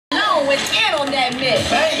Malone went in on that mix.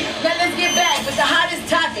 Hey. Now let's get back with the hottest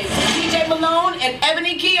topics. DJ Malone and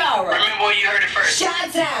Ebony Kiara. Remember where you heard it first.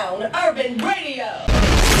 Chi-Town Urban Radio.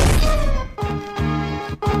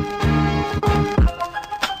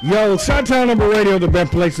 Yo, Chi-Town Urban Radio, the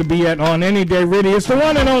best place to be at on any day, really. It's the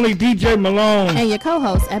one and only DJ Malone. And your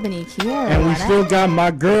co-host, Ebony Kiara. And we still got my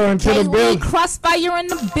girl into the building. Crossfire in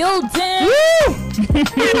the building.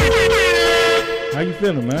 How you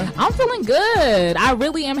feeling, man? I'm feeling good. I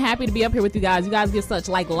really am happy to be up here with you guys. You guys get such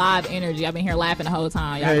like live energy. I've been here laughing the whole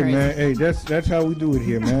time. Y'all hey, crazy. man. Hey, that's how we do it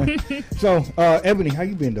here, man. So, Ebony, how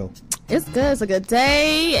you been, though? It's good. It's a good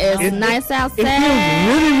day. It's nice outside. It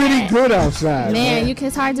feels really, really good outside. Man,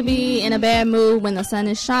 it's hard to be in a bad mood when the sun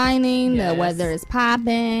is shining, the weather is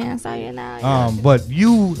popping. So, you know. But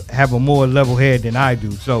you have a more level head than I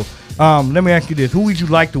do. So, let me ask you this. Who would you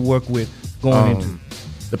like to work with going into?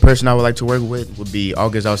 The person I would like to work with would be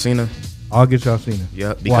August Alsina. August Alsina.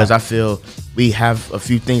 Yeah, because I feel we have a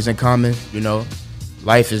few things in common, you know.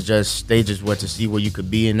 Life is just stages to see where you could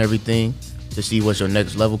be and everything, to see what your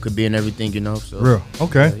next level could be and everything, you know. So, real.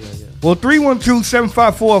 Okay. Yeah. Well,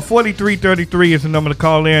 312-754-4333 is the number to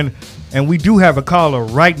call in. And we do have a caller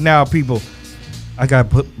right now, people. I got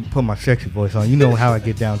to put my sexy voice on. You know how I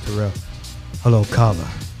get down, Terrell. Hello, caller.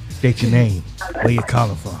 State your name. Where you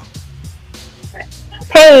calling from?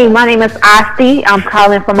 Hey, my name is Asti. I'm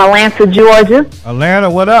calling from Atlanta, Georgia. Atlanta,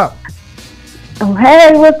 what up? Oh,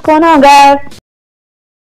 hey, what's going on, guys?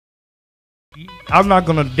 I'm not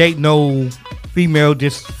going to date no female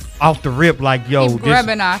just off the rip like, yo. Keep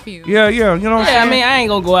grabbing off you. Yeah, you know what I'm saying? I mean, I ain't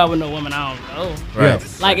going to go out with no woman I don't know. Right.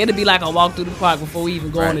 Like, it'll be like a walk through the park before we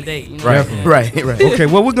even go on a date. You know? Right. Okay,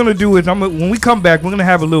 what we're going to do is, when we come back, we're going to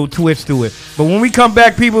have a little twist to it. But when we come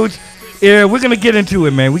back, people... Yeah, we're going to get into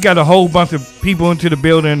it, man. We got a whole bunch of people into the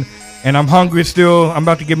building, and I'm hungry still. I'm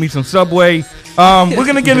about to get me some Subway. We're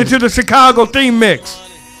going to get into the Chicago theme mix.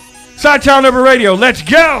 Chi-Town Urban Radio, let's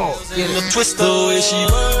go!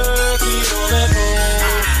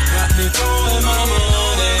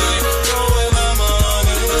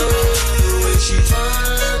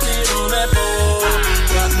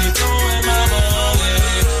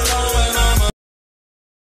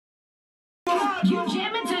 You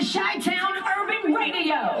jamming to Chi-Town Urban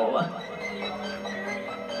Radio.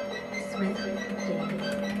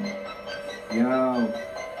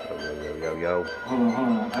 Yo. Hold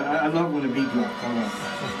on. I love when the beat drops. Hold on.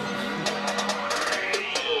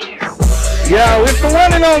 Yo, it's the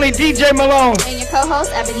one and only DJ Malone. And your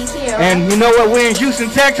co-host, Ebony Kiara. And you know what? We're in Houston,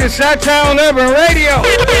 Texas, Chi-Town Urban Radio.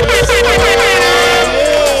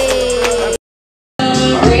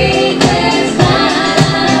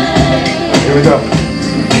 Here we go.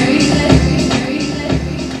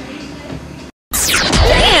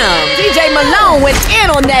 Damn, DJ Malone went in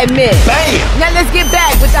on that mix. Bam. Now let's get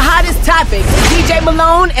back with the hottest topics. DJ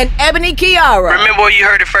Malone and Ebony Kiara. Remember where you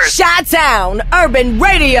heard it first. Chi-Town Urban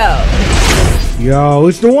Radio. Yo,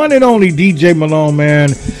 it's the one and only DJ Malone, man.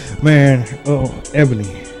 Ebony.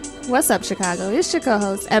 What's up, Chicago? It's your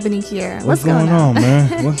co-host, Ebony Kiara. What's going on,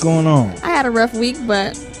 man? What's going on? I had a rough week,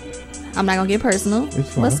 but I'm not gonna get personal.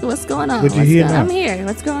 It's fine. What's going on? But you're here now. I'm here.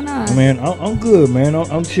 What's going on? Man, I'm good, man.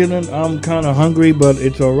 I'm chilling. I'm kind of hungry, but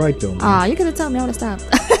it's all right though. Aw, you could have told me I would have stopped.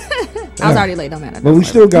 I was already late. Don't matter. But we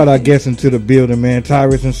still got our guests into the building, man.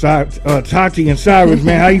 Tati and Cyrus,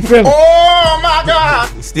 man. How you feeling? Oh my God!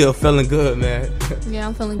 Still feeling good, man. Yeah,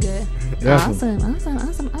 I'm feeling good. Definitely.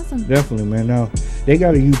 Awesome. Definitely, man. Now they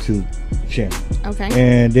got a YouTube channel. Okay.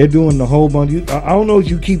 And they're doing the whole bunch. I don't know if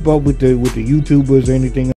you keep up with the YouTubers or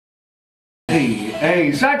anything.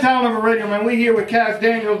 Hey, Chi-Town Urban Radio, man. We here with Cass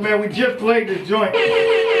Daniels, man. We just played this joint.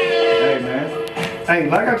 Hey, man. Hey,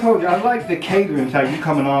 like I told you, I like the catering, how you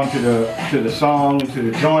coming on to the song, to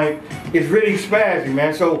the joint. It's really spazzy,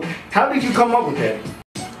 man. So, how did you come up with that?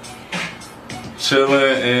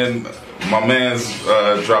 Chilling, and my man's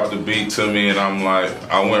dropped the beat to me, and I'm like,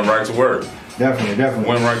 I went right to work. Definitely.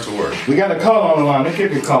 Went right to work. We got a call on the line. Let's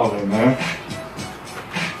get the call in, man.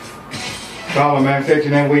 Caller, man. Say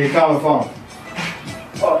your name. Where you calling from?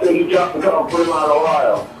 Oh, Cindy Johnson calling from Fremont,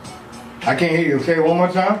 Ohio. I can't hear you. Say it one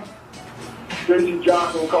more time. Cindy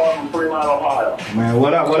Johnson calling from Fremont, Ohio. Man,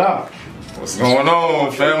 what up? What's going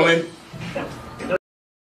on, family?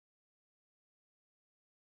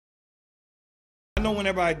 I know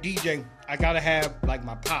whenever I DJ, I gotta have like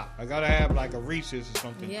my pop. I gotta have like a Reese's or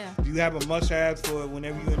something. Yeah. Do you have a must-have for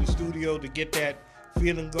whenever you're in the studio to get that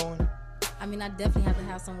feeling going? I mean, I definitely have to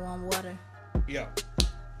have some warm water. Yeah.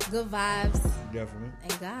 Good vibes. Definitely.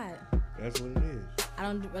 And God. That's what it is. I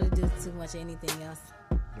don't really do too much anything else.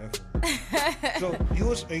 So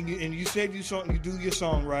you said you do your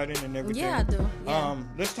songwriting and everything. Yeah, I do. Yeah.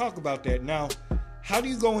 Let's talk about that now. How do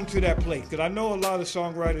you go into that place? Because I know a lot of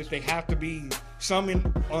songwriters, they have to be some in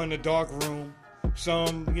the dark room.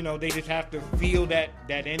 Some, they just have to feel that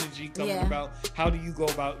energy coming about. How do you go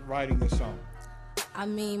about writing a song? I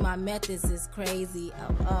mean, my methods is crazy.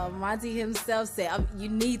 Monty himself said, you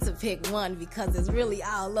need to pick one because it's really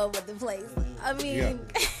all over the place. I mean,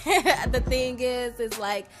 the thing is, it's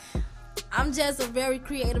like, I'm just a very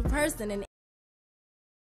creative person, and